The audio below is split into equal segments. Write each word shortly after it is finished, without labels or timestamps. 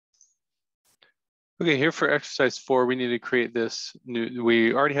Okay, here for exercise 4, we need to create this new,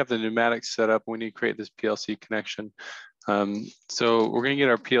 we already have the pneumatics set up. We need to create this PLC connection. So we're going to get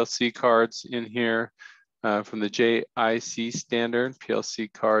our PLC cards in here from the JIC standard.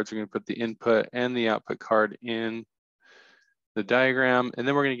 PLC cards, we're going to put the input and the output card in the diagram, and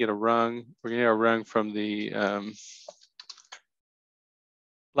then we're going to get a rung. We're going to get a rung from the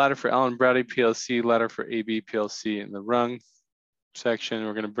ladder for Allen Bradley PLC, ladder for AB PLC in the rung section.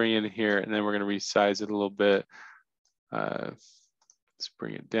 We're going to bring it in here, and then we're going to resize it a little bit. Let's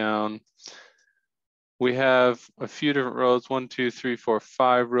bring it down. We have a few different rows, 1, 2, 3, 4,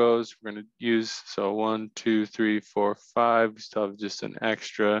 5 rows we're going to use. So 1, 2, 3, 4, 5. We still have just an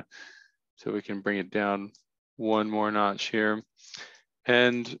extra, so we can bring it down one more notch here.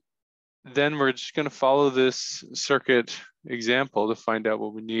 And then we're just going to follow this circuit example to find out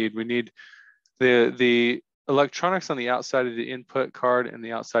what we need. We need the electronics on the outside of the input card and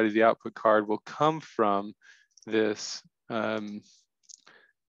the outside of the output card will come from this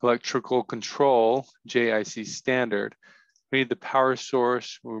electrical control JIC standard. We need the power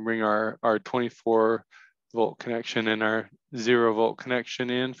source. We'll bring our 24 volt connection and our 0 volt connection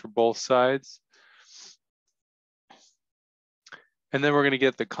in for both sides. And then we're going to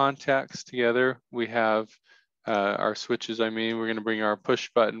get the contacts together. We have our switches, we're going to bring our push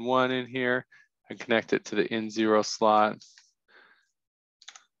button 1 in here and connect it to the N0 slot.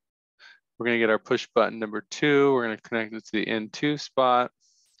 We're going to get our push button number 2. We're going to connect it to the N2 spot.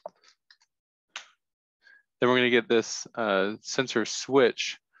 Then we're going to get this sensor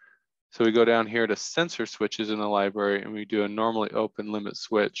switch. So we go down here to sensor switches in the library, and we do a normally open limit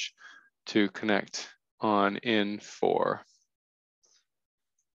switch to connect on N4.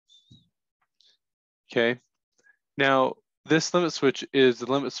 Okay. Now, this limit switch is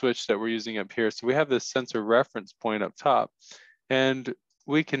the limit switch that we're using up here. So we have this sensor reference point up top, and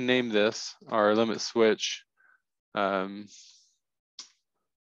we can name this our limit switch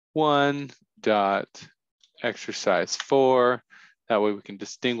 1.exercise4. That way we can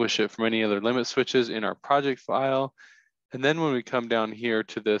distinguish it from any other limit switches in our project file. And then when we come down here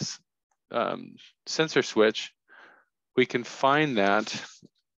to this sensor switch, we can find that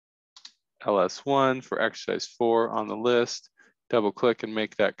LS1 for exercise 4 on the list, double click and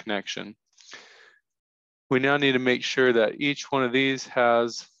make that connection. We now need to make sure that each one of these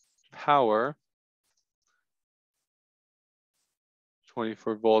has power,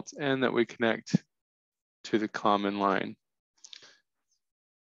 24 volts, and that we connect to the common line.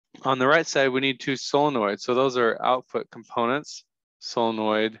 On the right side, we need 2 solenoids. So those are output components.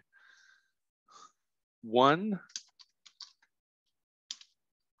 Solenoid 1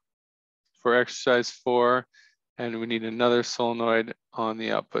 for exercise 4, and we need another solenoid on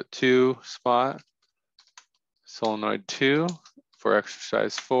the output 2 spot. Solenoid 2 for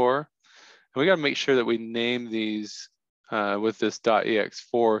exercise 4. And we got to make sure that we name these with this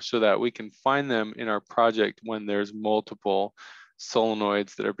 .ex4 so that we can find them in our project when there's multiple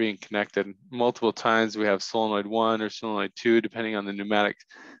solenoids that are being connected. Multiple times we have solenoid 1 or solenoid 2, depending on the pneumatic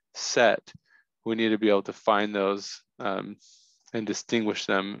set. We need to be able to find those and distinguish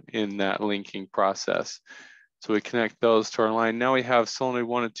them in that linking process. So we connect those to our line. Now we have solenoid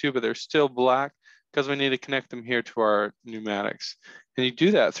 1 and 2, but they're still black because we need to connect them here to our pneumatics. And you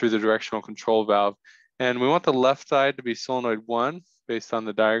do that through the directional control valve. And we want the left side to be solenoid 1 based on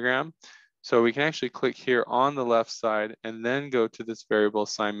the diagram. So we can actually click here on the left side and then go to this variable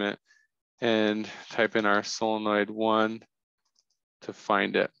assignment and type in our solenoid 1 to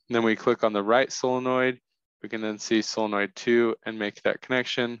find it. And then we click on the right solenoid. We can then see solenoid 2 and make that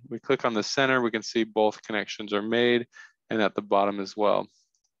connection. We click on the center, we can see both connections are made, and at the bottom as well.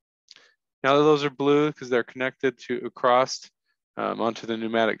 Now that those are blue because they're connected to across onto the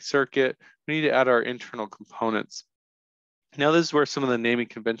pneumatic circuit, we need to add our internal components. Now this is where some of the naming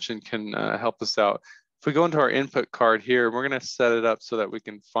convention can help us out. If we go into our input card here, we're going to set it up so that we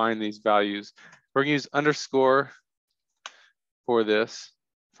can find these values. We're going to use underscore for this,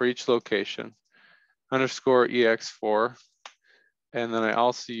 for each location. Underscore EX4, and then I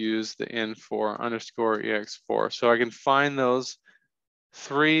also use the N4 underscore EX4. So I can find those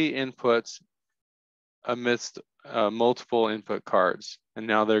 3 inputs amidst multiple input cards. And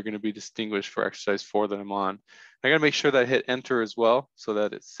now they're going to be distinguished for exercise 4 that I'm on. I got to make sure that I hit enter as well so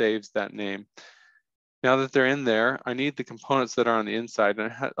that it saves that name. Now that they're in there, I need the components that are on the inside.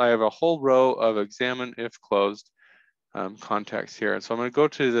 And I have a whole row of examine if closed contacts here. And so I'm going to go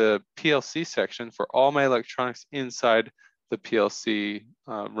to the PLC section for all my electronics inside the PLC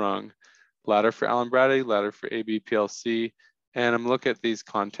rung. Ladder for Allen Bradley, ladder for AB PLC, and I'm looking at these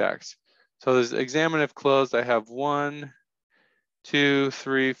contacts. So there's examine if closed. I have 1, 2,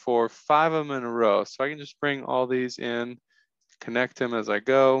 3, 4, 5 of them in a row. So I can just bring all these in, connect them as I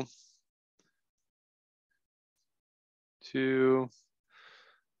go. 2,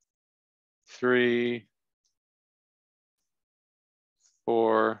 3,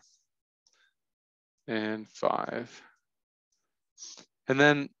 4, and 5. And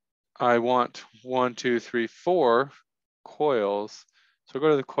then I want 1, 2, 3, 4 coils. So go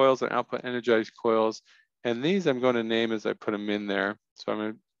to the coils and output energized coils. And these I'm going to name as I put them in there. So I'm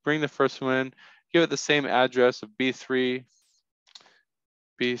going to bring the first one in, give it the same address of B3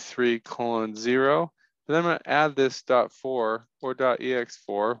 colon 0. And then I'm going to add this .4 or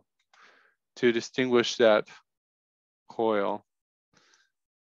 .ex4 to distinguish that coil.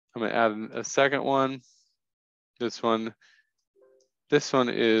 I'm going to add a second one. This one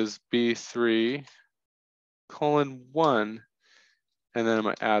is B3 colon 1. And then I'm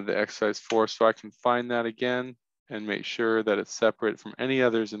going to add the exercise 4 so I can find that again and make sure that it's separate from any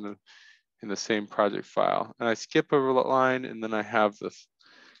others in the same project file. And I skip over a line, and then I have the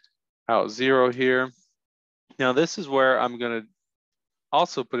out 0 here. Now this is where I'm going to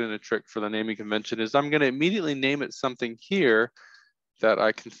also put in a trick for the naming convention, is I'm going to immediately name it something here that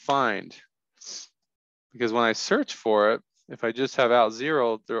I can find. Because when I search for it, if I just have out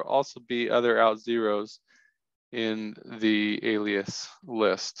 0, there'll also be other out 0s in the alias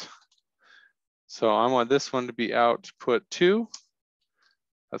list. So I want this one to be output 2.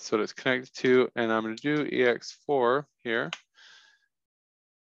 That's what it's connected to. And I'm going to do EX4 here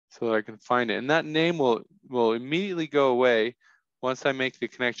so that I can find it. And that name will immediately go away once I make the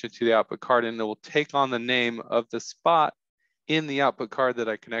connection to the output card, and it will take on the name of the spot in the output card that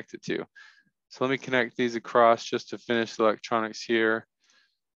I connected to. So let me connect these across just to finish the electronics here.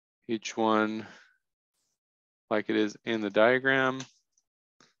 Each one like it is in the diagram.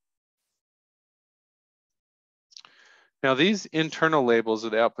 Now these internal labels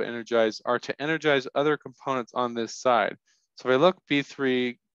of the output energize are to energize other components on this side. So if I look,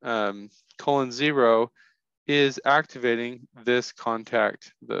 B3 colon 0 is activating this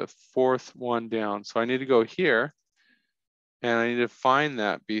contact, the fourth one down. So I need to go here and I need to find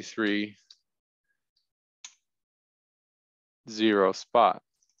that B3 0 spot.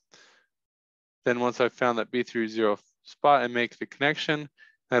 Then once I've found that B3 0 spot, I make the connection. And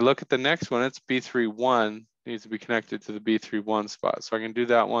I look at the next one, it's B3 1, needs to be connected to the B3 1 spot. So I can do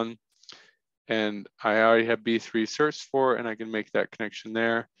that one. And I already have B3 searched for, and I can make that connection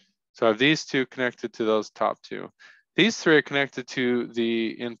there. So I have these two connected to those top two. These three are connected to the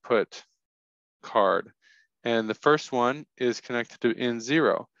input card. And the first one is connected to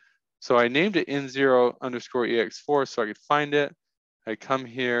N0. So I named it N0 underscore EX4 so I could find it. I come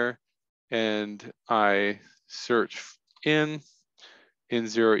here and I search N0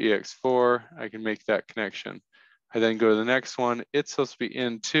 EX4. I can make that connection. I then go to the next one. It's supposed to be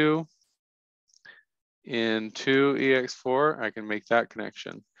N2 EX4. I can make that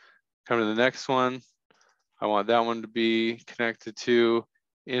connection. Come to the next one. I want that one to be connected to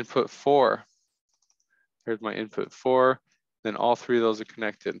input 4. Here's my input 4. Then all three of those are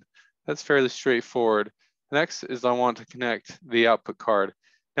connected. That's fairly straightforward. Next is I want to connect the output card.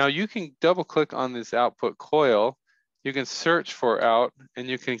 Now you can double click on this output coil. You can search for out and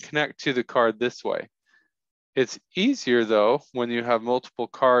you can connect to the card this way. It's easier though, when you have multiple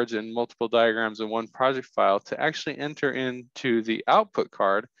cards and multiple diagrams in one project file, to actually enter into the output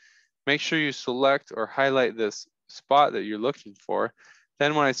card. Make sure you select or highlight this spot that you're looking for.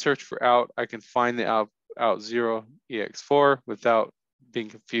 Then when I search for out, I can find the out 0 EX4 without being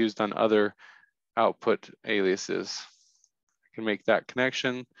confused on other output aliases. I can make that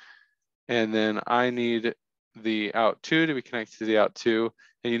connection. And then I need the out 2 to be connected to the out 2.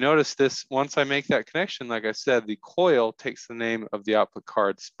 And you notice this, once I make that connection, like I said, the coil takes the name of the output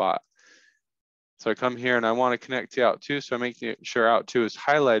card spot. So I come here and I want to connect to out 2. So I make sure out 2 is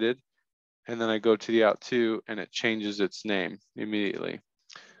highlighted. And then I go to the out 2 and it changes its name immediately.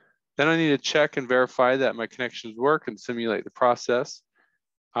 Then I need to check and verify that my connections work and simulate the process.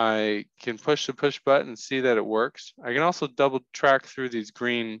 I can push the push button and see that it works. I can also double track through these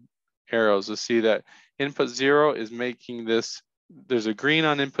green arrows to see that input 0 is making this. There's a green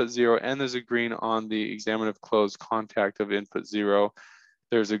on input 0 and there's a green on the examinative closed contact of input 0.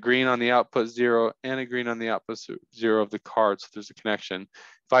 There's a green on the output 0 and a green on the output 0 of the card, so there's a connection.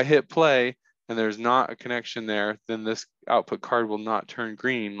 If I hit play and there's not a connection there, then this output card will not turn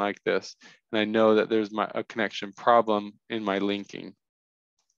green like this. And I know that there's a connection problem in my linking.